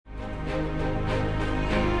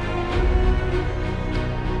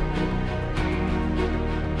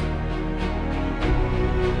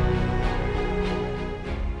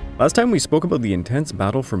Last time we spoke about the intense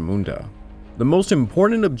battle for Munda. The most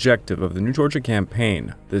important objective of the New Georgia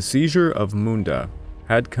campaign, the seizure of Munda,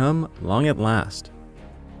 had come long at last.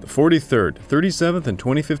 The 43rd, 37th, and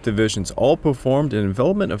 25th Divisions all performed an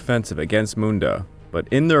envelopment offensive against Munda, but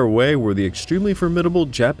in their way were the extremely formidable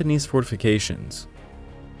Japanese fortifications.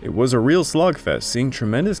 It was a real slugfest, seeing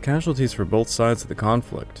tremendous casualties for both sides of the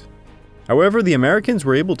conflict. However, the Americans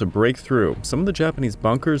were able to break through some of the Japanese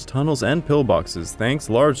bunkers, tunnels, and pillboxes thanks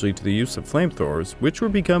largely to the use of flamethrowers, which were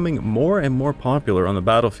becoming more and more popular on the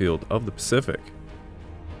battlefield of the Pacific.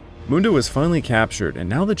 Munda was finally captured, and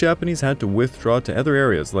now the Japanese had to withdraw to other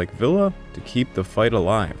areas like Villa to keep the fight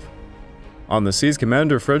alive. On the seas,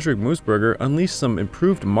 Commander Frederick Moosberger unleashed some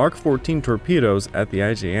improved Mark 14 torpedoes at the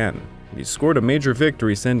IJN. He scored a major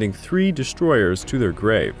victory, sending 3 destroyers to their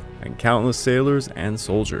grave, and countless sailors and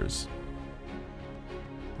soldiers.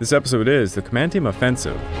 This episode is the Komiatum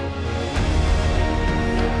Offensive.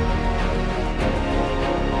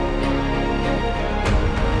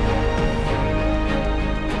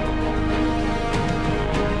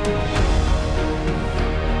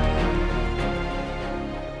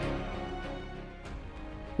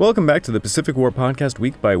 Welcome back to the Pacific War Podcast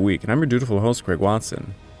week by week, and I'm your dutiful host, Craig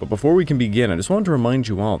Watson. But before we can begin, I just wanted to remind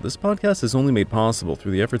you all, this podcast is only made possible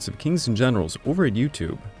through the efforts of Kings and Generals over at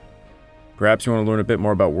YouTube. Perhaps you want to learn a bit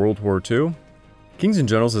more about World War II? Kings and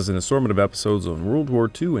Generals has an assortment of episodes on World War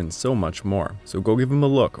II and so much more, so go give them a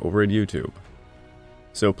look over at YouTube.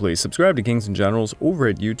 So please subscribe to Kings and Generals over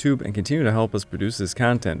at YouTube and continue to help us produce this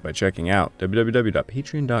content by checking out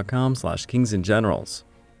www.patreon.com/kingsandgenerals.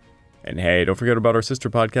 And hey, don't forget about our sister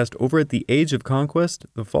podcast over at The Age of Conquest,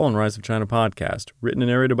 the Fall and Rise of China podcast, written and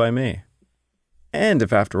narrated by me. And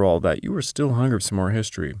if after all that you are still hungry for some more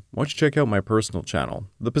history, why don't you check out my personal channel,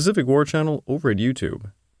 the Pacific War channel over at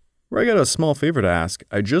YouTube, where I got a small favor to ask.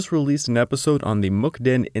 I just released an episode on the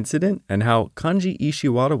Mukden incident and how Kanji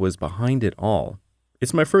Ishiwara was behind it all.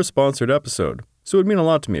 It's my first sponsored episode, so it would mean a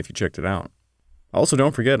lot to me if you checked it out. Also,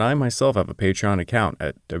 don't forget, I myself have a Patreon account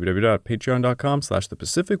at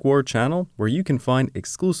www.patreon.com/thepacificwarchannel, where you can find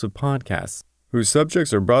exclusive podcasts whose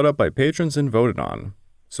subjects are brought up by patrons and voted on.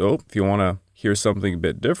 So, if you want to hear something a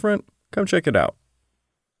bit different, come check it out.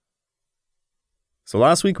 So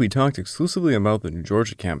last week we talked exclusively about the New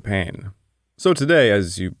Georgia campaign. So today,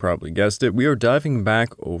 as you probably guessed it, we are diving back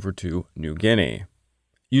over to New Guinea.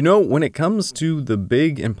 You know, when it comes to the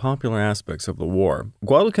big and popular aspects of the war,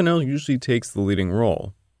 Guadalcanal usually takes the leading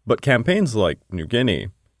role, but campaigns like New Guinea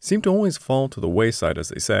seem to always fall to the wayside, as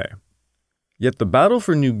they say. Yet the battle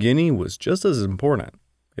for New Guinea was just as important.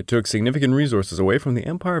 It took significant resources away from the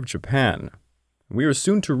Empire of Japan. We are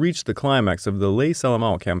soon to reach the climax of the Les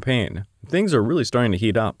Salamao campaign. Things are really starting to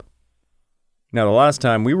heat up. Now, the last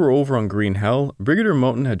time we were over on Green Hell, Brigadier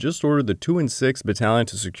Moten had just ordered the 2 and 6 Battalion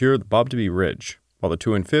to secure the Bobtaby Ridge, while the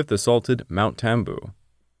 2 and 5th assaulted Mount Tambu.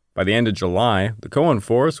 By the end of July, the Cohen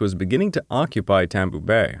Force was beginning to occupy Tambu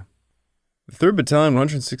Bay. The 3rd Battalion,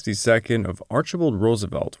 162nd of Archibald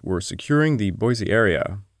Roosevelt were securing the Boise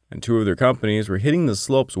area, and 2 of their companies were hitting the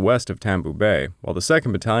slopes west of Tambu Bay, while the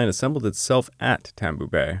 2nd Battalion assembled itself at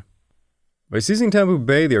Tambu Bay. By seizing Tambu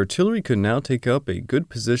Bay, the artillery could now take up a good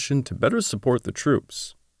position to better support the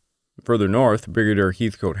troops. Further north, Brigadier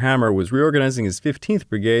Heathcote Hammer was reorganizing his 15th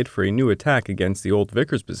Brigade for a new attack against the old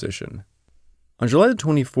Vickers position. On July the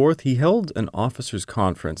 24th, he held an officers'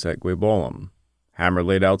 conference at Guebolum. Hammer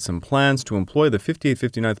laid out some plans to employ the 58th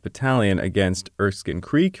 59th Battalion against Erskine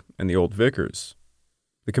Creek and the old Vickers.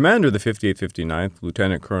 The commander of the 58th 59th,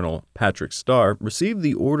 Lieutenant Colonel Patrick Starr, received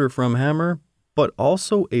the order from Hammer, but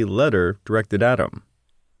also a letter directed at him.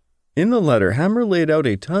 In the letter, Hammer laid out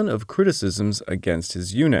a ton of criticisms against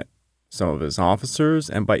his unit, some of his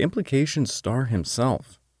officers, and by implication Starr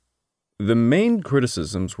himself. The main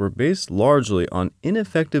criticisms were based largely on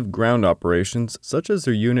ineffective ground operations, such as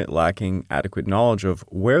their unit lacking adequate knowledge of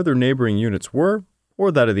where their neighboring units were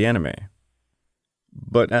or that of the enemy.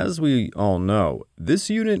 But as we all know, this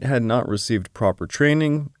unit had not received proper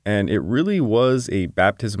training, and it really was a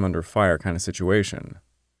baptism under fire kind of situation.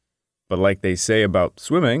 But like they say about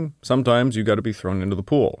swimming, sometimes you gotta be thrown into the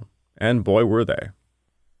pool. And boy were they.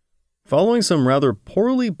 Following some rather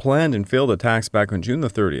poorly planned and failed attacks back on June the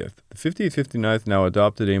 30th, the 58th 59th now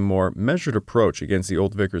adopted a more measured approach against the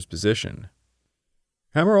old Vickers position.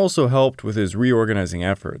 Hammer also helped with his reorganizing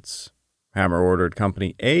efforts. Hammer ordered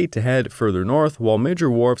Company A to head further north, while Major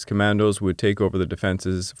Wharf's commandos would take over the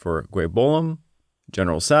defenses for Guebolum.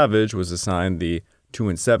 General Savage was assigned the 2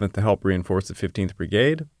 and 7th to help reinforce the 15th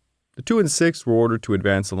Brigade. The 2 and 6th were ordered to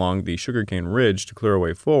advance along the Sugarcane Ridge to clear a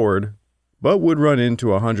way forward, but would run into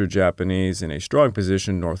 100 Japanese in a strong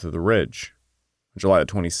position north of the ridge. On July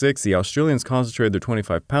 26, the Australians concentrated their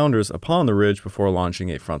 25-pounders upon the ridge before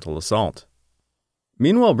launching a frontal assault.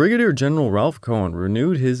 Meanwhile, Brigadier General Ralph Cohen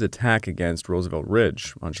renewed his attack against Roosevelt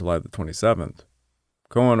Ridge on July 27th.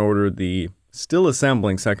 Cohen ordered the still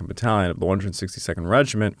assembling 2nd Battalion of the 162nd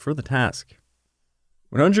Regiment for the task.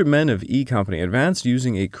 100 men of E Company advanced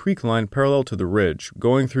using a creek line parallel to the ridge,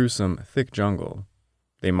 going through some thick jungle.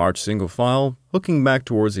 They marched single file, hooking back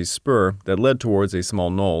towards a spur that led towards a small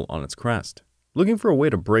knoll on its crest, looking for a way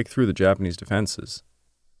to break through the Japanese defenses.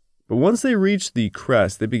 But once they reached the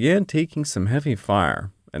crest, they began taking some heavy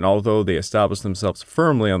fire, and although they established themselves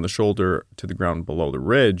firmly on the shoulder to the ground below the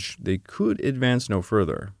ridge, they could advance no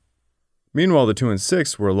further. Meanwhile, the 2 and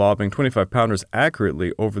 6 were lobbing 25-pounders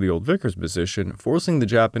accurately over the Old Vickers position, forcing the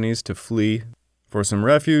Japanese to flee for some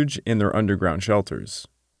refuge in their underground shelters.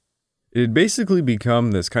 It had basically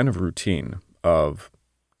become this kind of routine of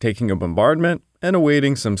taking a bombardment and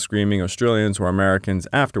awaiting some screaming Australians or Americans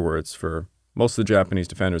afterwards for most of the Japanese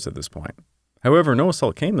defenders at this point. However, no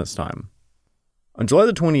assault came this time. On July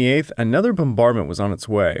the 28th, another bombardment was on its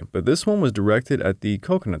way, but this one was directed at the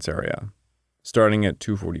Coconuts area. Starting at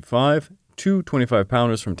 2:45, two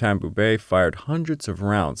 25-pounders from Tambu Bay fired hundreds of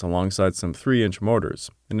rounds alongside some 3-inch mortars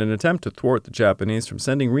in an attempt to thwart the Japanese from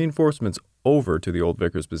sending reinforcements over to the Old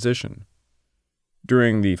Vickers position.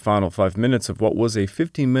 During the final 5 minutes of what was a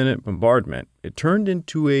 15-minute bombardment, it turned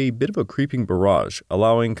into a bit of a creeping barrage,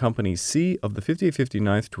 allowing Company C of the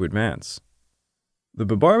 5859th to advance. The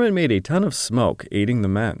bombardment made a ton of smoke, aiding the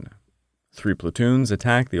men. 3 platoons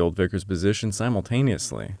attacked the Old Vickers position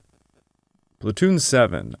simultaneously. Platoon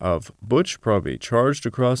 7 of Butch Proby charged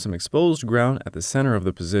across some exposed ground at the center of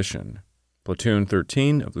the position. Platoon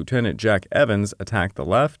 13 of Lieutenant Jack Evans attacked the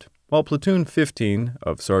left, while Platoon 15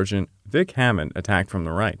 of Sergeant Vic Hammond attacked from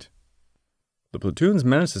the right. The platoons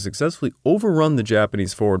managed to successfully overrun the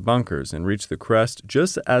Japanese forward bunkers and reach the crest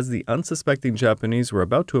just as the unsuspecting Japanese were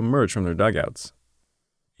about to emerge from their dugouts.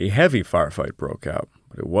 A heavy firefight broke out,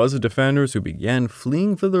 but it was the defenders who began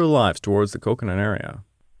fleeing for their lives towards the Coconut area.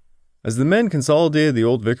 As the men consolidated the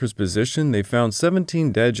Old Vickers position, they found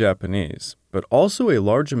 17 dead Japanese, but also a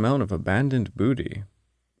large amount of abandoned booty.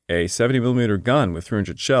 A 70mm gun with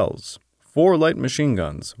 300 shells, 4 light machine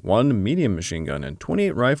guns, 1 medium machine gun, and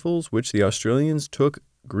 28 rifles, which the Australians took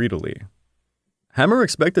greedily. Hammer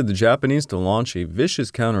expected the Japanese to launch a vicious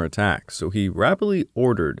counterattack, so he rapidly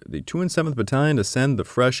ordered the 2 and 7th Battalion to send the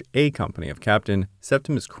fresh A Company of Captain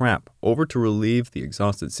Septimus Cramp over to relieve the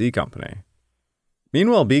exhausted C Company.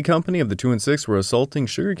 Meanwhile, B Company of the 2 and 6 were assaulting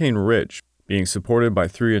Sugarcane Ridge, being supported by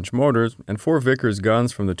 3-inch mortars and 4 Vickers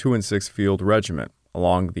guns from the 2 and 6 Field Regiment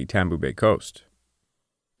along the Tambu Bay coast.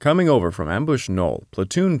 Coming over from Ambush Knoll,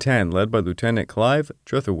 Platoon 10, led by Lieutenant Clive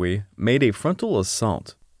Trethewey, made a frontal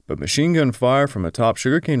assault, but machine gun fire from atop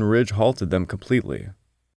Sugarcane Ridge halted them completely.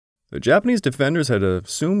 The Japanese defenders had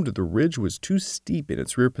assumed the ridge was too steep in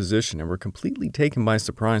its rear position and were completely taken by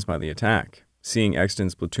surprise by the attack, seeing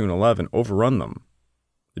Exton's Platoon 11 overrun them.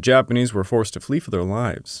 The Japanese were forced to flee for their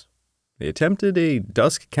lives. They attempted a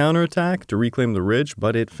dusk counterattack to reclaim the ridge,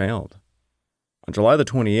 but it failed. On July the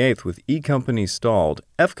 28th, with E Company stalled,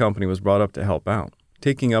 F Company was brought up to help out,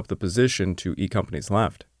 taking up the position to E Company's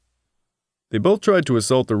left. They both tried to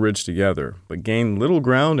assault the ridge together, but gained little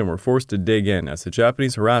ground and were forced to dig in as the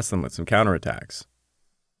Japanese harassed them with some counterattacks.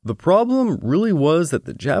 The problem really was that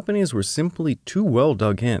the Japanese were simply too well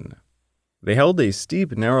dug in. They held a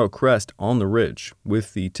steep, narrow crest on the ridge,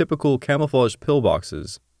 with the typical camouflage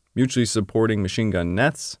pillboxes, mutually supporting machine gun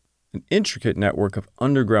nets, an intricate network of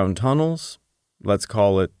underground tunnels. We'll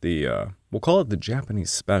call it the Japanese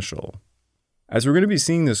Special, as we're going to be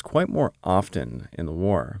seeing this quite more often in the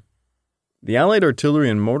war. The Allied artillery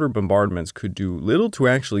and mortar bombardments could do little to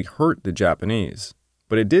actually hurt the Japanese,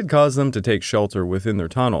 but it did cause them to take shelter within their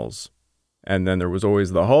tunnels. And then there was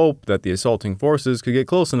always the hope that the assaulting forces could get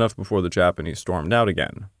close enough before the Japanese stormed out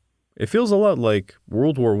again. It feels a lot like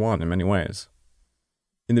World War I in many ways.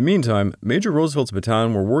 In the meantime, Major Roosevelt's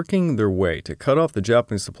battalion were working their way to cut off the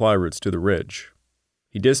Japanese supply routes to the ridge.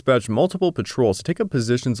 He dispatched multiple patrols to take up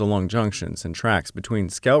positions along junctions and tracks between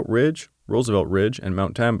Scout Ridge, Roosevelt Ridge, and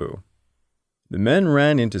Mount Tambu. The men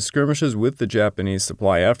ran into skirmishes with the Japanese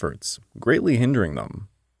supply efforts, greatly hindering them.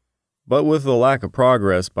 But with the lack of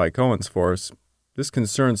progress by Cohen's force, this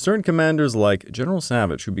concerned certain commanders like General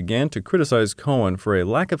Savage, who began to criticize Cohen for a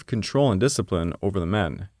lack of control and discipline over the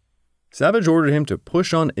men. Savage ordered him to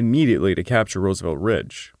push on immediately to capture Roosevelt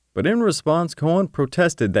Ridge, but in response, Cohen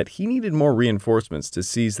protested that he needed more reinforcements to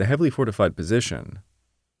seize the heavily fortified position.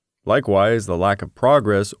 Likewise, the lack of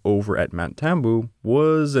progress over at Mount Tambu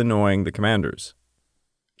was annoying the commanders.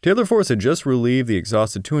 Taylor Force had just relieved the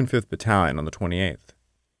exhausted 2 and 5th Battalion on the 28th.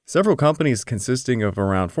 Several companies consisting of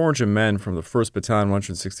around 400 men from the 1st Battalion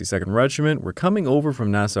 162nd Regiment were coming over from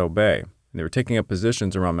Nassau Bay, and they were taking up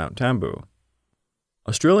positions around Mount Tambu.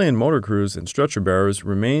 Australian motor crews and stretcher bearers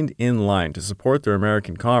remained in line to support their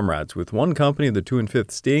American comrades, with one company of the 2 and 5th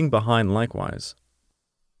staying behind likewise.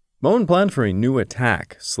 Moen planned for a new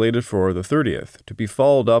attack, slated for the 30th, to be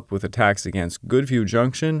followed up with attacks against Goodview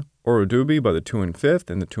Junction or Odubi by the 2 and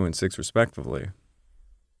 5th and the 2 and 6th respectively.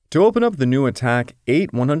 To open up the new attack,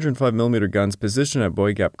 8 105mm guns positioned at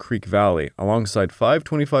Boy Gap Creek Valley, alongside 5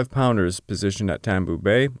 25-pounders positioned at Tambu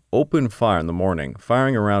Bay, opened fire in the morning,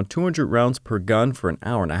 firing around 200 rounds per gun for an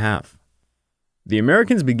hour and a half. The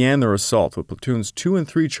Americans began their assault with platoons 2 and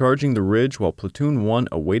 3 charging the ridge while platoon 1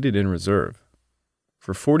 awaited in reserve.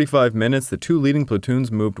 For 45 minutes, the 2 leading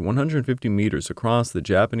platoons moved 150 meters across the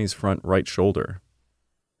Japanese front right shoulder.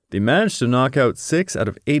 They managed to knock out 6 out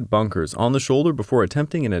of 8 bunkers on the shoulder before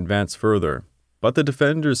attempting an advance further, but the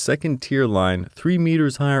defenders' second-tier line 3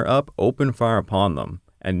 meters higher up opened fire upon them,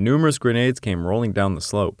 and numerous grenades came rolling down the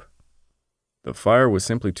slope. The fire was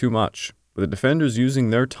simply too much, with the defenders using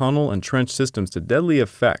their tunnel and trench systems to deadly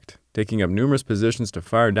effect, taking up numerous positions to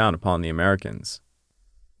fire down upon the Americans.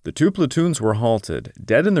 The 2 platoons were halted,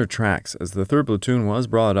 dead in their tracks as the 3rd platoon was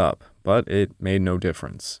brought up, but it made no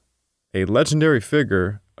difference. A legendary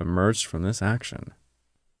figure emerged from this action.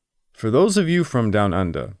 For those of you from Down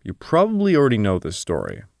Under, you probably already know this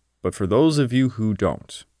story, but for those of you who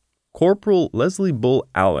don't, Corporal Leslie Bull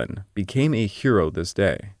Allen became a hero this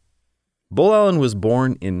day. Bull Allen was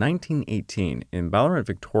born in 1918 in Ballarat,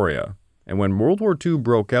 Victoria, and when World War II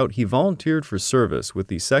broke out, he volunteered for service with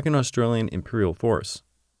the 2nd Australian Imperial Force.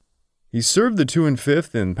 He served the 2 and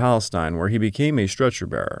 5th in Palestine, where he became a stretcher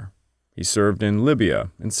bearer. He served in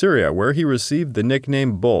Libya and Syria, where he received the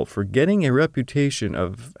nickname Bull for getting a reputation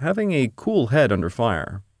of having a cool head under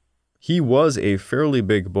fire. He was a fairly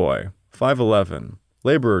big boy, 5'11",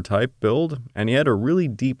 laborer-type build, and he had a really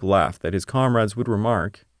deep laugh that his comrades would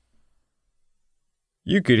remark.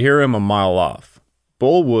 You could hear him a mile off.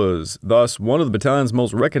 Bull was thus one of the battalion's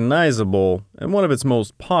most recognizable and one of its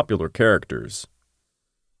most popular characters.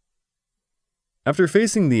 After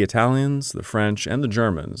facing the Italians, the French, and the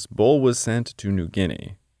Germans, Bull was sent to New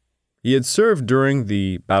Guinea. He had served during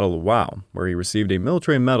the Battle of Wau, where he received a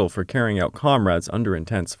military medal for carrying out comrades under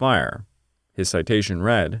intense fire. His citation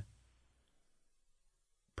read,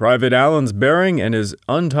 Private Allen's bearing and his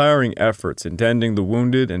untiring efforts in tending the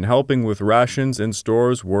wounded and helping with rations and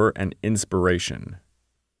stores were an inspiration.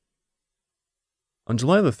 On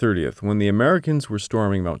July the 30th, when the Americans were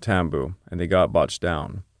storming Mount Tambu and they got botched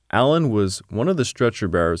down, Allen was one of the stretcher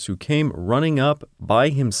bearers who came running up by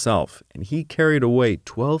himself, and he carried away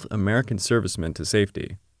 12 American servicemen to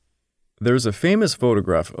safety. There's a famous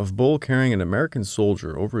photograph of Bull carrying an American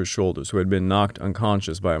soldier over his shoulders who had been knocked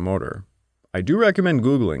unconscious by a mortar. I do recommend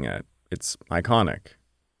Googling it. It's iconic.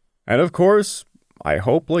 And of course, I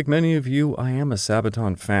hope, like many of you, I am a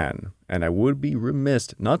Sabaton fan, and I would be remiss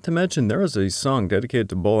not to mention there is a song dedicated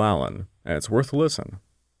to Bull Allen, and it's worth a listen.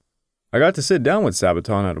 I got to sit down with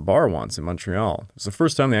Sabaton at a bar once in Montreal. It was the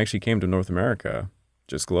first time they actually came to North America.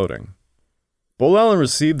 Just gloating. Bull Allen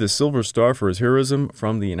received the Silver Star for his heroism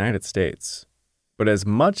from the United States. But as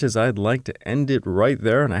much as I'd like to end it right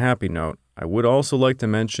there on a happy note, I would also like to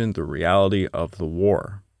mention the reality of the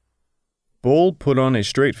war. Bull put on a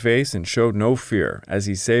straight face and showed no fear as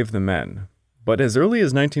he saved the men. But as early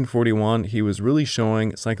as 1941, he was really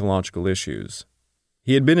showing psychological issues.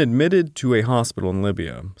 He had been admitted to a hospital in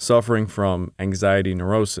Libya, suffering from anxiety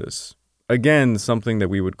neurosis. Again, something that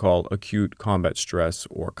we would call acute combat stress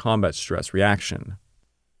or combat stress reaction.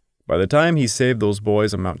 By the time he saved those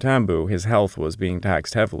boys on Mount Tambu, his health was being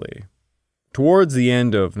taxed heavily. Towards the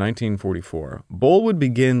end of 1944, Bull would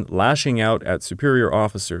begin lashing out at superior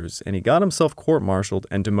officers, and he got himself court-martialed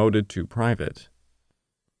and demoted to private.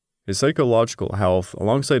 His psychological health,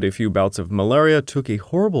 alongside a few bouts of malaria, took a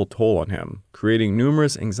horrible toll on him, creating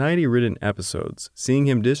numerous anxiety-ridden episodes, seeing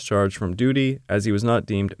him discharged from duty as he was not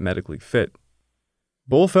deemed medically fit.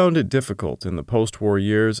 Bull found it difficult in the post-war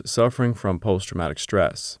years, suffering from post-traumatic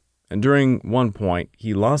stress, and during one point,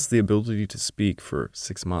 he lost the ability to speak for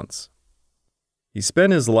 6 months. He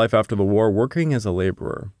spent his life after the war working as a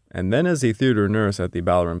laborer, and then as a theater nurse at the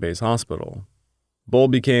Ballarat Base Hospital. Bull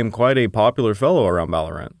became quite a popular fellow around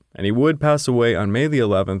Ballarat, and he would pass away on May the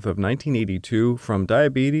 11th of 1982 from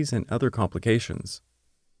diabetes and other complications.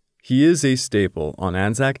 He is a staple on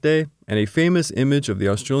Anzac Day and a famous image of the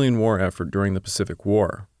Australian war effort during the Pacific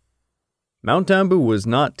War. Mount Tambu was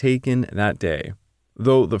not taken that day,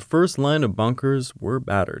 though the first line of bunkers were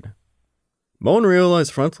battered. Moen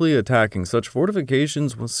realized frontally attacking such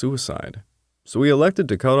fortifications was suicide, so he elected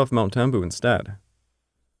to cut off Mount Tambu instead.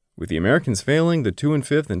 With the Americans failing, the 2 and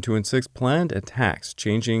 5th and 2 and 6th planned attacks,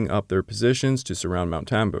 changing up their positions to surround Mount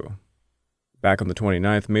Tambu. Back on the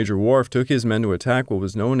 29th, Major Wharf took his men to attack what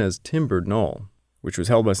was known as Timbered Knoll, which was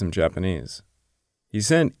held by some Japanese. He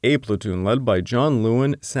sent a platoon led by John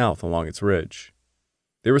Lewin south along its ridge.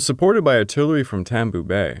 They were supported by artillery from Tambu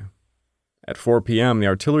Bay. At 4 p.m., the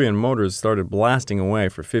artillery and mortars started blasting away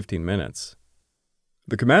for 15 minutes.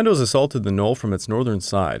 The commandos assaulted the knoll from its northern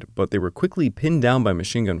side, but they were quickly pinned down by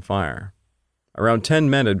machine gun fire. Around 10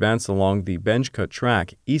 men advanced along the bench-cut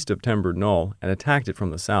track east of Timbered Knoll and attacked it from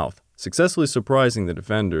the south, successfully surprising the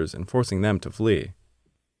defenders and forcing them to flee.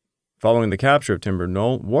 Following the capture of Timbered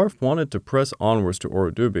Knoll, Wharf wanted to press onwards to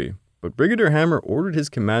Orodubi, but Brigadier Hammer ordered his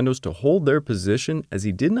commandos to hold their position as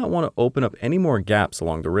he did not want to open up any more gaps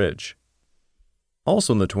along the ridge.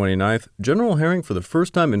 Also on the 29th, General Herring for the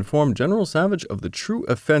first time informed General Savage of the true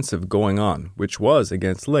offensive going on, which was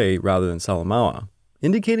against Leh rather than Salamaua,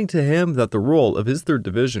 indicating to him that the role of his 3rd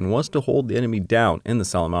Division was to hold the enemy down in the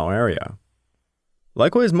Salamaua area.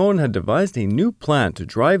 Likewise, Moen had devised a new plan to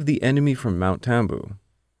drive the enemy from Mount Tambu.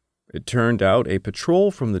 It turned out a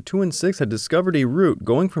patrol from the 2 and 6 had discovered a route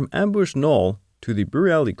going from Ambush Knoll to the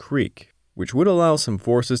Buriali Creek, which would allow some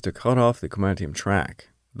forces to cut off the Komiatum track,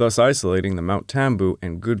 thus isolating the Mount Tambu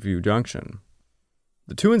and Goodview Junction.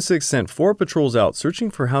 The 2 and 6 sent 4 patrols out searching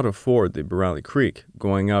for how to ford the Buriali Creek,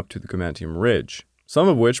 going up to the Komiatum Ridge, some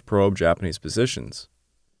of which probed Japanese positions.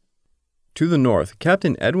 To the north,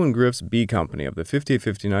 Captain Edwin Griff's B Company of the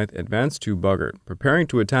 5859th advanced to Buggart, preparing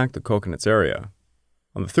to attack the Coconuts area.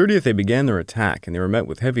 On the 30th, they began their attack, and they were met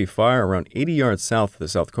with heavy fire around 80 yards south of the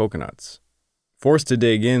South Coconuts. Forced to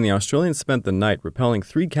dig in, the Australians spent the night repelling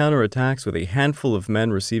 3 counterattacks with a handful of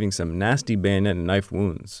men receiving some nasty bayonet and knife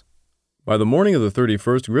wounds. By the morning of the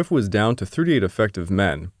 31st, Griff was down to 38 effective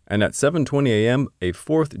men, and at 7:20 a.m., a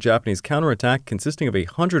 4th Japanese counterattack consisting of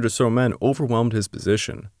 100 or so men overwhelmed his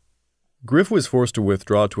position. Griff was forced to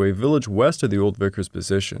withdraw to a village west of the Old Vickers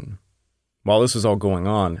position. While this was all going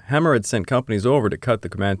on, Hammer had sent companies over to cut the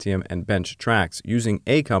Komiatum and bench tracks using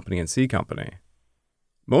A Company and C Company.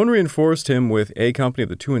 Moen reinforced him with A Company of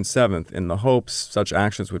the 2 and 7th in the hopes such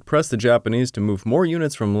actions would press the Japanese to move more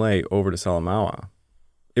units from Leh over to Salamaua.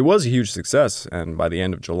 It was a huge success, and by the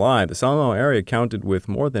end of July, the Salamaua area counted with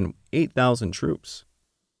more than 8,000 troops.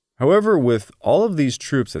 However, with all of these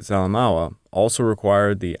troops at Salamaua also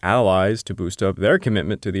required the Allies to boost up their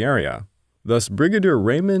commitment to the area. Thus, Brigadier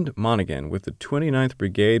Raymond Monaghan with the 29th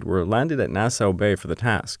Brigade were landed at Nassau Bay for the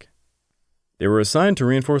task. They were assigned to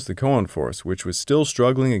reinforce the Cohen Force, which was still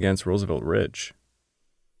struggling against Roosevelt Ridge.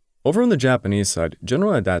 Over on the Japanese side,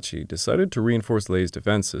 General Adachi decided to reinforce Leh's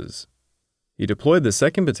defenses. He deployed the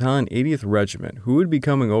 2nd Battalion 80th Regiment, who would be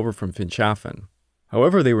coming over from Finschhafen.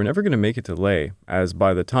 However, they were never going to make it to Leh, as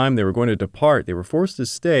by the time they were going to depart, they were forced to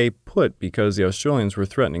stay put because the Australians were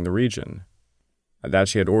threatening the region.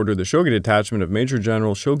 Adachi had ordered the Shogi detachment of Major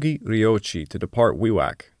General Shogi Ryochi to depart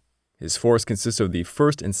Wewak. His force consisted of the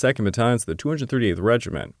 1st and 2nd Battalions of the 238th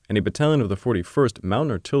Regiment and a battalion of the 41st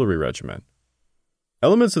Mountain Artillery Regiment.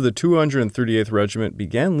 Elements of the 238th Regiment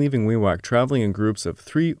began leaving Wewak traveling in groups of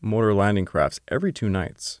 3 motor landing crafts every 2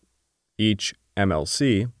 nights. Each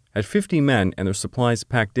MLC had 50 men and their supplies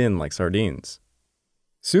packed in like sardines.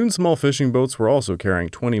 Soon small fishing boats were also carrying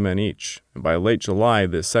 20 men each, and by late July,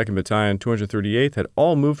 the 2nd Battalion 238th had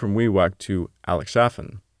all moved from Wewak to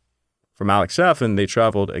Alexshafen. From Alexshafen, they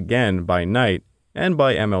traveled again by night and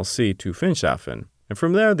by MLC to Finschhafen, and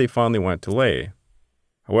from there they finally went to Leh.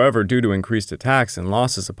 However, due to increased attacks and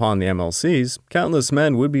losses upon the MLCs, countless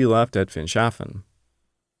men would be left at Finschhafen.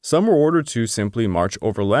 Some were ordered to simply march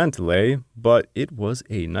overland to Leh, but it was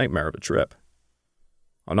a nightmare of a trip.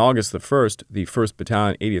 On August the 1st, the 1st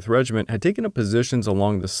Battalion 80th Regiment had taken up positions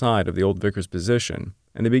along the side of the Old Vickers position,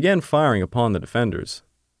 and they began firing upon the defenders.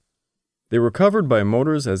 They were covered by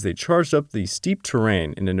mortars as they charged up the steep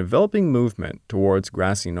terrain in an enveloping movement towards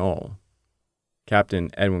Grassy Knoll. Captain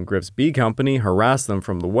Edwin Griff's B Company harassed them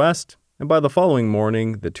from the west, and by the following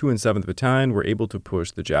morning, the 2 and 7th Battalion were able to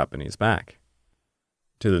push the Japanese back.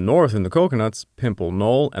 To the north in the Coconuts, Pimple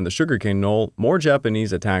Knoll, and the Sugarcane Knoll, more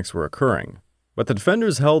Japanese attacks were occurring, but the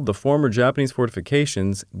defenders held the former Japanese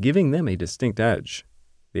fortifications, giving them a distinct edge.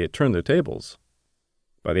 They had turned their tables.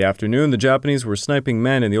 By the afternoon, the Japanese were sniping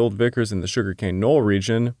men in the Old Vickers and the Sugarcane Knoll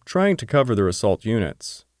region, trying to cover their assault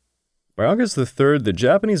units. By August the 3rd, the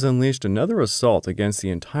Japanese unleashed another assault against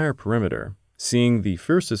the entire perimeter, seeing the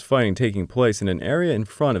fiercest fighting taking place in an area in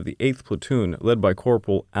front of the 8th Platoon led by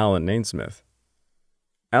Corporal Alan Naismith.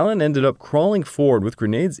 Allen ended up crawling forward with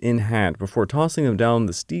grenades in hand before tossing them down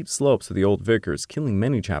the steep slopes of the Old Vickers, killing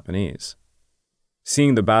many Japanese.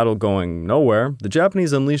 Seeing the battle going nowhere, the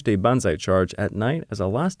Japanese unleashed a banzai charge at night as a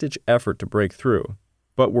last-ditch effort to break through,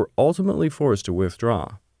 but were ultimately forced to withdraw.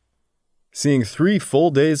 Seeing 3 full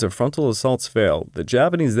days of frontal assaults fail, the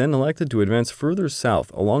Japanese then elected to advance further south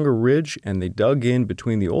along a ridge, and they dug in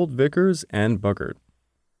between the Old Vickers and Buggart.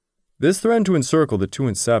 This threatened to encircle the 2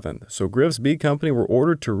 and 7th, so Griff's B Company were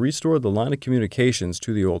ordered to restore the line of communications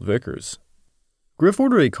to the Old Vickers. Griff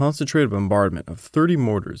ordered a concentrated bombardment of 30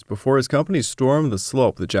 mortars before his company stormed the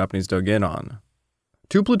slope the Japanese dug in on.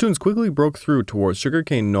 2 platoons quickly broke through towards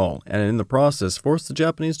Sugarcane Knoll and in the process forced the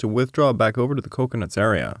Japanese to withdraw back over to the Coconuts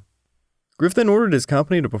area. Griff then ordered his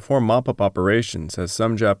company to perform mop-up operations as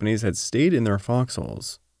some Japanese had stayed in their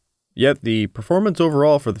foxholes. Yet the performance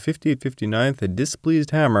overall for the 5859th had displeased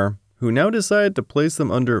Hammer, who now decided to place them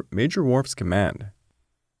under Major Worf's command.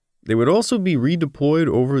 They would also be redeployed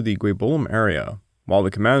over the Guebolum area, while the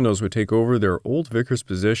commandos would take over their Old Vickers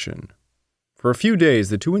position. For a few days,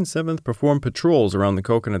 the 2 and 7th performed patrols around the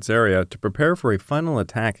Coconuts area to prepare for a final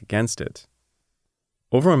attack against it.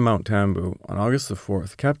 Over on Mount Tambu, on August the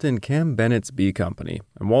 4th, Captain Cam Bennett's B Company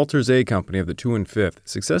and Walter's A Company of the 2 and 5th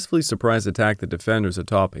successfully surprise attacked the defenders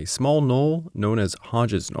atop a small knoll known as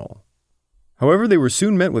Hodges Knoll. However, they were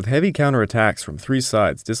soon met with heavy counterattacks from 3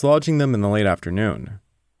 sides, dislodging them in the late afternoon.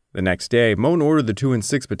 The next day, Moten ordered the 2 and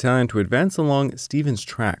 6 Battalion to advance along Stevens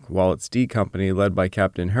Track, while its D Company, led by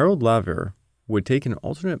Captain Harold Laver, would take an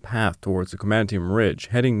alternate path towards the Komiatum Ridge,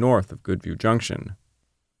 heading north of Goodview Junction.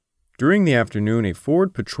 During the afternoon, a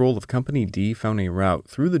forward patrol of Company D found a route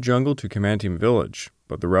through the jungle to Komiatum Village,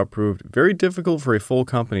 but the route proved very difficult for a full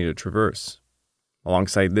company to traverse.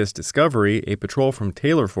 Alongside this discovery, a patrol from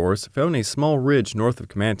Taylor Force found a small ridge north of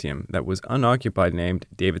Komiatum that was unoccupied named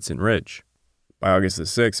Davidson Ridge. By August the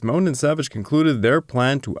 6th, Moten and Savage concluded their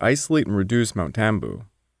plan to isolate and reduce Mount Tambu.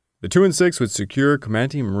 The 2 and 6 would secure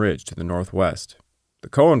Komiatum Ridge to the northwest. The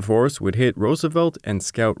Cohen Force would hit Roosevelt and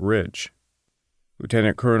Scout Ridge.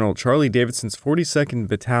 Lieutenant Colonel Charlie Davidson's 42nd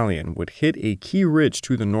Battalion would hit a key ridge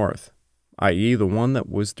to the north, i.e. the one that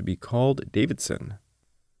was to be called Davidson.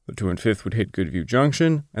 The 2 and 5th would hit Goodview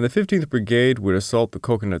Junction, and the 15th Brigade would assault the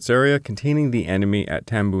Coconuts area containing the enemy at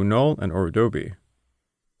Tambu Knoll and Orodobi.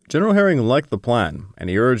 General Herring liked the plan, and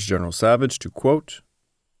he urged General Savage to, quote,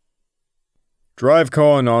 "Drive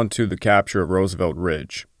Cohen on to the capture of Roosevelt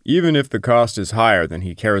Ridge, even if the cost is higher than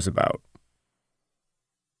he cares about."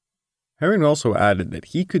 Herring also added that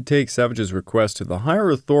he could take Savage's request to the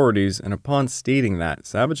higher authorities, and upon stating that,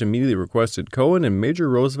 Savage immediately requested Cohen and Major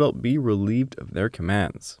Roosevelt be relieved of their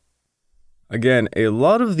commands. Again, a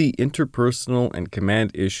lot of the interpersonal and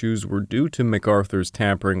command issues were due to MacArthur's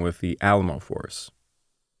tampering with the Alamo Force.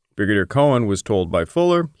 Brigadier Cohen was told by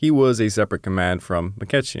Fuller he was a separate command from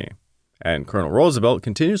McKechnie, and Colonel Roosevelt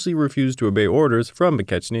continuously refused to obey orders from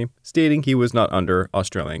McKechnie, stating he was not under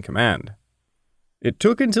Australian command. It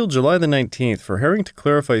took until July the 19th for Herring to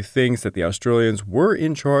clarify things that the Australians were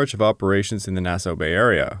in charge of operations in the Nassau Bay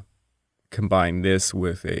area. Combine this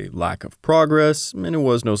with a lack of progress, and it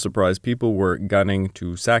was no surprise people were gunning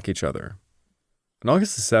to sack each other. On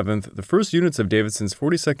August the 7th, the first units of Davidson's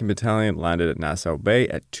 42nd Battalion landed at Nassau Bay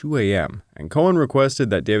at 2 a.m., and Cohen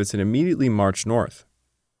requested that Davidson immediately march north.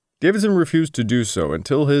 Davidson refused to do so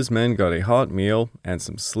until his men got a hot meal and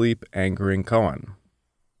some sleep, angering Cohen.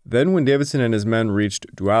 Then when Davidson and his men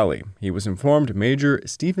reached Douali, he was informed Major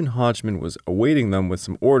Stephen Hodgman was awaiting them with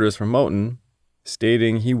some orders from Moten,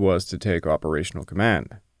 stating he was to take operational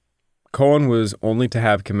command. Cohen was only to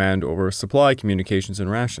have command over supply, communications, and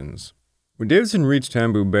rations. When Davidson reached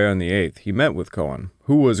Tambu Bay on the 8th, he met with Cohen,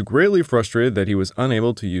 who was greatly frustrated that he was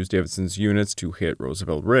unable to use Davidson's units to hit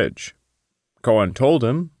Roosevelt Ridge. Cohen told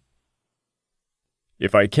him,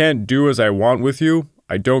 "If I can't do as I want with you,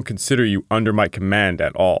 I don't consider you under my command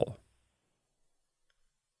at all."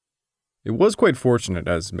 It was quite fortunate,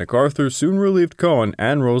 as MacArthur soon relieved Cohen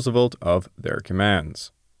and Roosevelt of their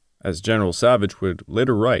commands. As General Savage would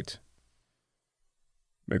later write,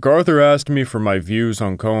 "MacArthur asked me for my views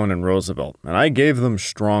on Cohen and Roosevelt, and I gave them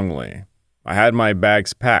strongly. I had my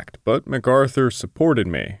bags packed, but MacArthur supported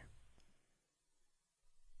me."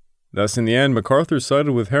 Thus, in the end, MacArthur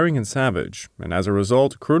sided with Herring and Savage, and as a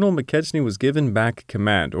result, Colonel McKechnie was given back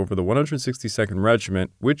command over the 162nd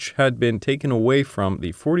Regiment, which had been taken away from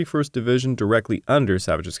the 41st Division directly under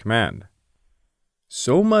Savage's command.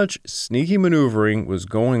 So much sneaky maneuvering was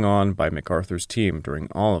going on by MacArthur's team during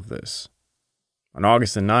all of this. On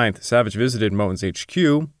August the 9th, Savage visited Moten's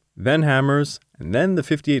HQ, then Hammer's, and then the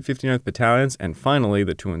 58th 59th Battalions, and finally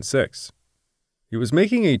the 2 and 6. He was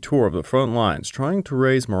making a tour of the front lines, trying to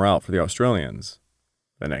raise morale for the Australians.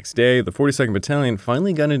 The next day, the 42nd Battalion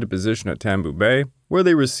finally got into position at Tambu Bay, where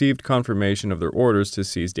they received confirmation of their orders to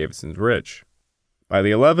seize Davidson's Ridge. By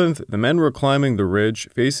the 11th, the men were climbing the ridge,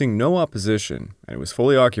 facing no opposition, and it was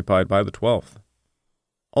fully occupied by the 12th.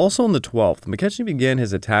 Also on the 12th, McKechnie began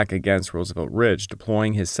his attack against Roosevelt Ridge,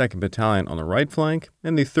 deploying his 2nd Battalion on the right flank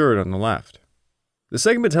and the 3rd on the left. The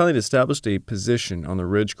 2nd Battalion established a position on the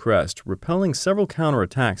ridge crest, repelling several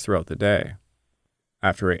counterattacks throughout the day.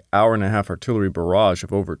 After an hour-and-a-half artillery barrage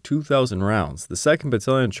of over 2,000 rounds, the 2nd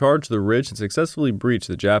Battalion charged the ridge and successfully breached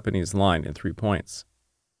the Japanese line in 3 points.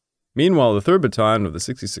 Meanwhile, the 3rd Battalion of the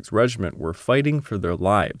 66th Regiment were fighting for their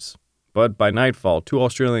lives, but by nightfall, 2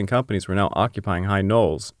 Australian companies were now occupying high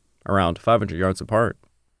knolls, around 500 yards apart.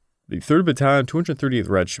 The 3rd Battalion, 230th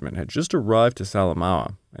Regiment had just arrived to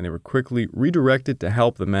Salamaua, and they were quickly redirected to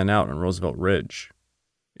help the men out on Roosevelt Ridge.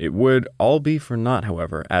 It would all be for naught,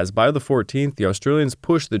 however, as by the 14th, the Australians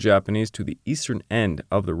pushed the Japanese to the eastern end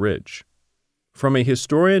of the ridge. From a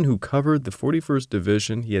historian who covered the 41st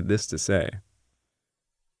Division, he had this to say.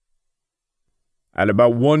 At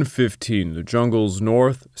about 1:15, the jungles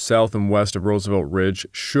north, south, and west of Roosevelt Ridge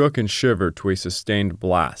shook and shivered to a sustained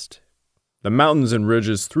blast. The mountains and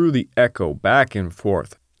ridges threw the echo back and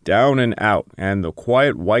forth, down and out, and the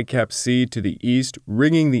quiet Whitecap Sea to the east,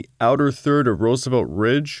 ringing the outer third of Roosevelt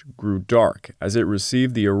Ridge, grew dark as it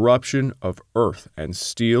received the eruption of earth and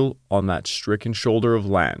steel on that stricken shoulder of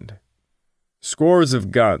land. Scores of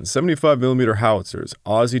guns, 75mm howitzers,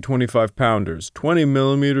 Aussie 25-pounders,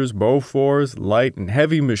 20mm Bofors, light and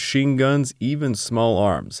heavy machine guns, even small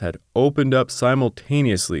arms, had opened up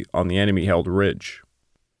simultaneously on the enemy-held ridge.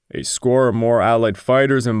 A score or more Allied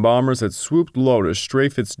fighters and bombers had swooped low to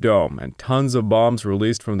strafe its dome, and tons of bombs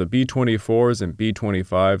released from the B-24s and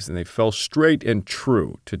B-25s, and they fell straight and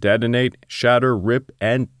true to detonate, shatter, rip,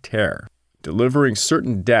 and tear, delivering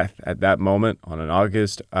certain death at that moment on an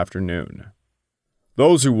August afternoon.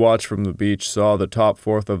 Those who watched from the beach saw the top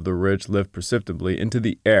fourth of the ridge lift precipitously into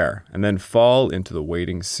the air and then fall into the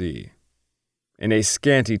waiting sea. In a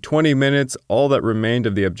scanty 20 minutes, all that remained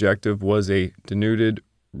of the objective was a denuded,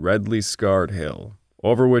 redly scarred hill,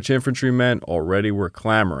 over which infantrymen already were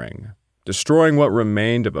clamoring, destroying what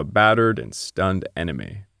remained of a battered and stunned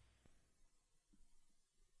enemy.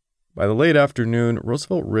 By the late afternoon,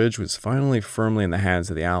 Roosevelt Ridge was finally firmly in the hands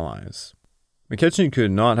of the Allies. McKechnie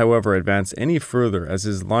could not, however, advance any further as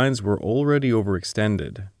his lines were already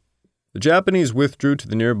overextended. The Japanese withdrew to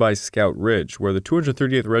the nearby Scout Ridge, where the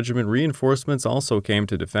 230th Regiment reinforcements also came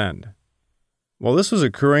to defend. While this was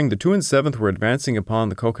occurring, the 2 and 7th were advancing upon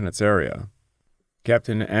the Coconuts area.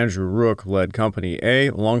 Captain Andrew Rook led Company A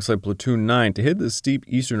alongside Platoon 9 to hit the steep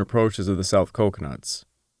eastern approaches of the South Coconuts.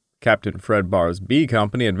 Captain Fred Barr's B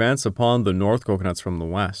Company advanced upon the North Coconuts from the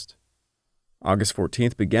west. August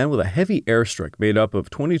 14th began with a heavy airstrike made up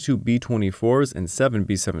of 22 B-24s and 7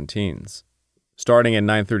 B-17s. Starting at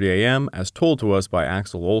 9:30 a.m., as told to us by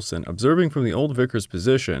Axel Olsen, observing from the Old Vickers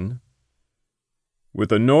position,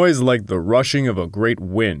 with a noise like the rushing of a great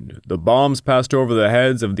wind, the bombs passed over the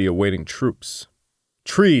heads of the awaiting troops.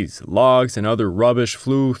 Trees, logs, and other rubbish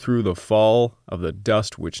flew through the fall of the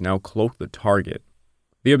dust which now cloaked the target.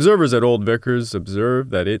 The observers at Old Vickers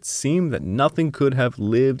observed that it seemed that nothing could have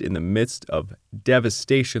lived in the midst of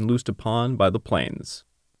devastation loosed upon by the planes.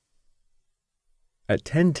 At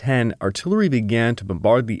 10:10, artillery began to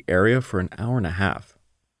bombard the area for an hour and a half.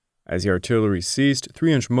 As the artillery ceased,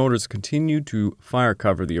 3-inch mortars continued to fire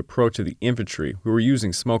cover the approach of the infantry who were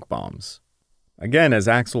using smoke bombs. Again, as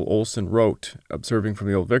Axel Olsen wrote, observing from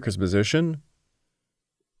the Old Vickers position,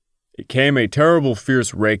 it came a terrible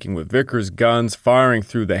fierce raking with Vickers guns firing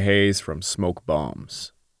through the haze from smoke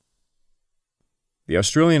bombs. The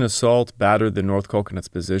Australian assault battered the North Coconuts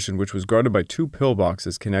position, which was guarded by 2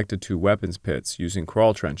 pillboxes connected to weapons pits using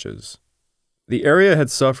crawl trenches. The area had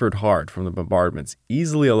suffered hard from the bombardments,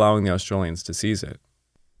 easily allowing the Australians to seize it.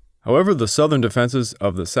 However, the southern defenses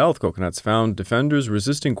of the South Coconuts found defenders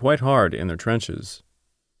resisting quite hard in their trenches.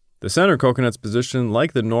 The center Coconuts position,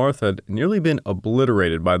 like the north, had nearly been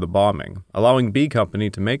obliterated by the bombing, allowing B Company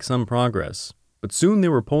to make some progress, but soon they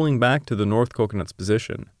were pulling back to the North Coconuts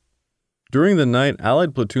position. During the night,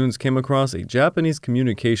 Allied platoons came across a Japanese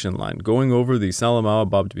communication line going over the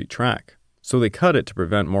Salamaua-Babdabi track, so they cut it to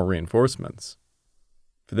prevent more reinforcements.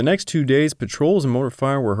 For the next 2 days, patrols and mortar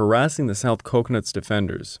fire were harassing the South Coconuts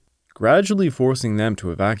defenders, gradually forcing them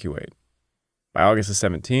to evacuate. By August the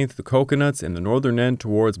 17th, the Coconuts and the northern end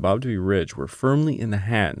towards Babdabi Ridge were firmly in the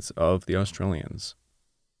hands of the Australians.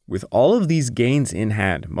 With all of these gains in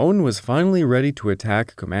hand, Moten was finally ready to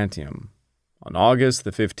attack Komiatum. On August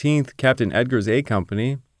the 15th, Captain Edgar's A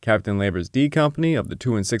Company, Captain Labor's D Company of the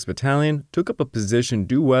 2 and 6 Battalion took up a position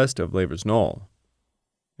due west of Labor's Knoll.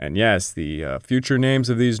 And yes, the future names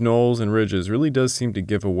of these knolls and ridges really does seem to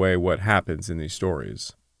give away what happens in these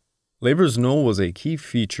stories. Labor's Knoll was a key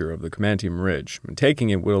feature of the Komiatum Ridge, and taking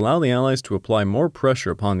it would allow the Allies to apply more pressure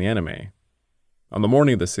upon the enemy. On the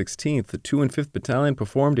morning of the 16th, the 2 and 5th Battalion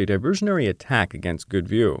performed a diversionary attack against good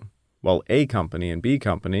view, while A Company and B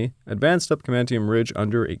Company advanced up Komiatum Ridge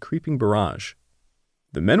under a creeping barrage.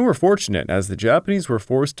 The men were fortunate as the Japanese were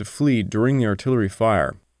forced to flee during the artillery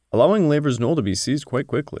fire, allowing Labor's Knoll to be seized quite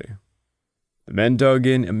quickly. The men dug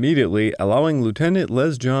in immediately, allowing Lieutenant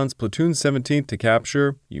Les John's platoon 17th to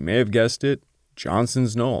capture, you may have guessed it,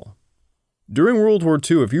 Johnson's Knoll. During World War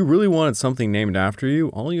II, if you really wanted something named after you,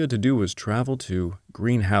 all you had to do was travel to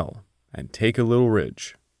Green Hell and take a little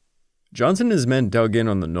ridge. Johnson and his men dug in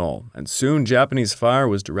on the knoll, and soon Japanese fire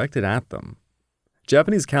was directed at them.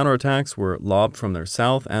 Japanese counterattacks were lobbed from their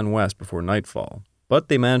south and west before nightfall, but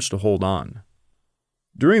they managed to hold on.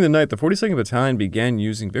 During the night, the 42nd Battalion began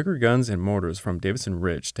using Vickers guns and mortars from Davidson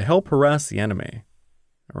Ridge to help harass the enemy.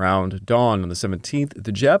 Around dawn on the 17th,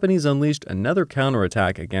 the Japanese unleashed another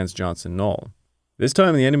counterattack against Johnson Knoll. This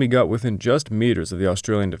time the enemy got within just meters of the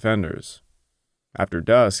Australian defenders. After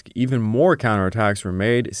dusk, even more counterattacks were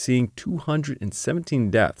made, seeing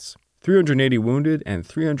 217 deaths, 380 wounded, and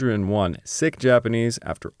 301 sick Japanese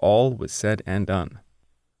after all was said and done.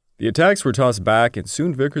 The attacks were tossed back, and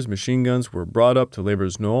soon Vickers machine guns were brought up to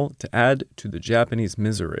Labor's Knoll to add to the Japanese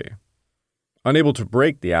misery. Unable to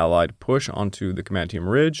break the Allied push onto the Komiatum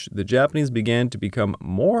Ridge, the Japanese began to become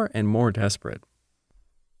more and more desperate.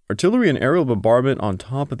 Artillery and aerial bombardment on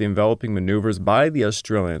top of the enveloping maneuvers by the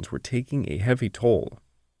Australians were taking a heavy toll.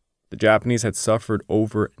 The Japanese had suffered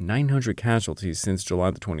over 900 casualties since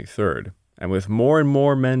July the 23rd, and with more and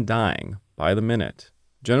more men dying by the minute,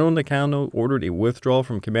 General Nakano ordered a withdrawal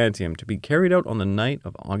from Komiatum to be carried out on the night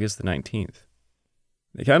of August the 19th.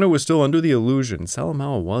 Nakano was still under the illusion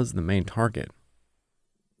Salamaua was the main target.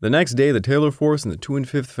 The next day, the Taylor Force and the 2 and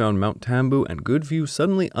 5th found Mount Tambu and Goodview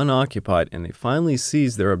suddenly unoccupied, and they finally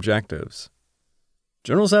seized their objectives.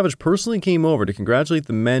 General Savage personally came over to congratulate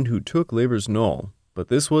the men who took Labor's Knoll, but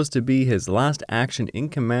this was to be his last action in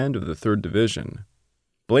command of the 3rd Division.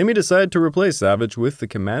 Blamey decided to replace Savage with the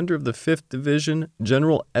commander of the 5th Division,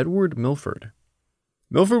 General Edward Milford.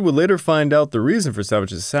 Milford would later find out the reason for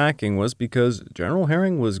Savage's sacking was because General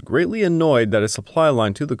Herring was greatly annoyed that a supply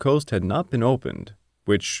line to the coast had not been opened,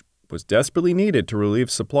 which was desperately needed to relieve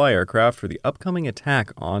supply aircraft for the upcoming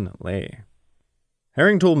attack on Lae.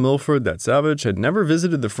 Herring told Milford that Savage had never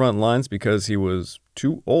visited the front lines because he was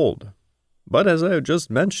too old. But as I have just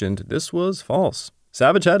mentioned, this was false.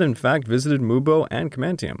 Savage had in fact visited Mubo and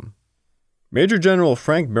Komiatum. Major General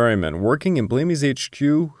Frank Berryman, working in Blamey's HQ,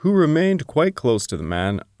 who remained quite close to the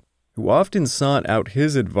man, who often sought out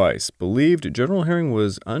his advice, believed General Herring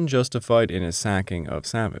was unjustified in his sacking of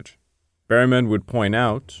Savage. Berryman would point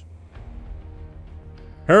out,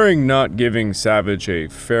 Herring not giving Savage a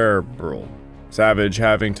fair role. Savage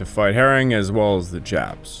having to fight Herring as well as the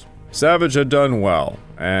Japs. Savage had done well,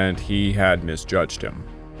 and he had misjudged him.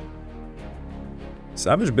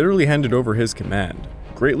 Savage bitterly handed over his command,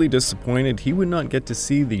 greatly disappointed he would not get to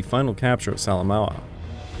see the final capture of Salamaua.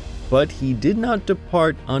 But he did not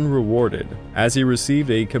depart unrewarded, as he received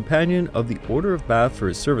a Companion of the Order of Bath for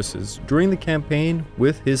his services during the campaign,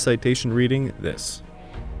 with his citation reading this.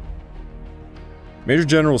 Major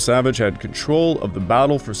General Savage had control of the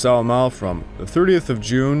battle for Salamaua from the 30th of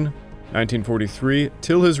June, 1943,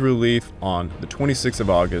 till his relief on the 26th of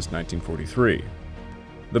August, 1943.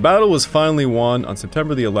 The battle was finally won on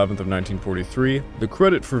September the 11th of 1943. The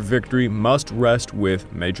credit for victory must rest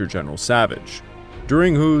with Major General Savage,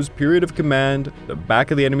 during whose period of command the back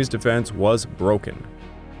of the enemy's defense was broken.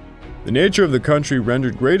 The nature of the country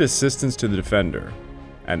rendered great assistance to the defender,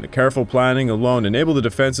 and the careful planning alone enabled the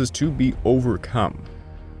defenses to be overcome.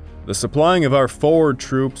 The supplying of our forward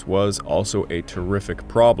troops was also a terrific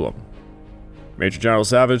problem. Major General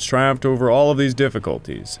Savage triumphed over all of these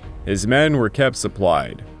difficulties. His men were kept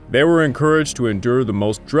supplied. They were encouraged to endure the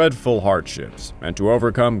most dreadful hardships and to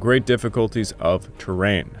overcome great difficulties of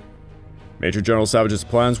terrain. Major General Savage's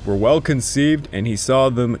plans were well conceived, and he saw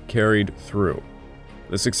them carried through.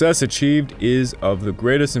 The success achieved is of the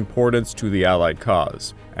greatest importance to the Allied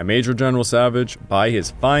cause, and Major General Savage, by his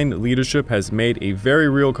fine leadership, has made a very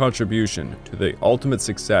real contribution to the ultimate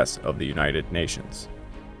success of the United Nations.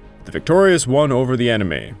 The victorious won over the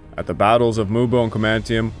enemy at the battles of Mubo and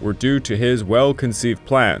Komiatum were due to his well-conceived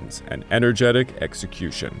plans and energetic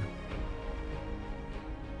execution.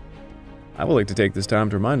 I would like to take this time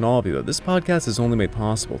to remind all of you that this podcast is only made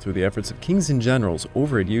possible through the efforts of Kings and Generals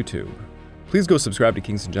over at YouTube. Please go subscribe to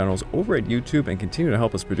Kings and Generals over at YouTube and continue to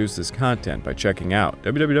help us produce this content by checking out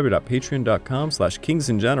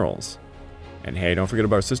www.patreon.com/kingsandgenerals. And hey, don't forget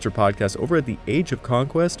about our sister podcast over at the Age of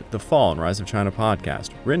Conquest, The Fall and Rise of China podcast,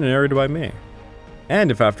 written and narrated by me. And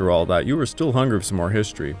if after all that you are still hungry for some more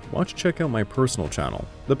history, why don't you check out my personal channel,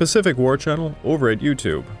 the Pacific War channel, over at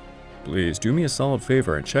YouTube. Please do me a solid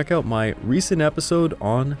favor and check out my recent episode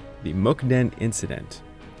on the Mukden incident.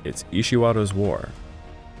 It's Ishiwata's War.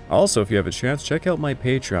 Also, if you have a chance, check out my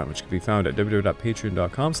Patreon, which can be found at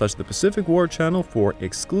www.patreon.com/the Pacific War channel for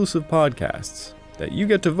exclusive podcasts that you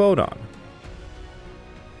get to vote on.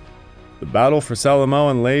 The battle for Salamau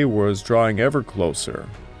and Leh was drawing ever closer.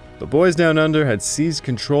 The boys down under had seized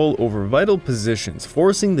control over vital positions,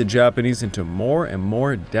 forcing the Japanese into more and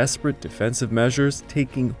more desperate defensive measures,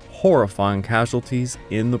 taking horrifying casualties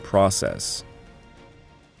in the process.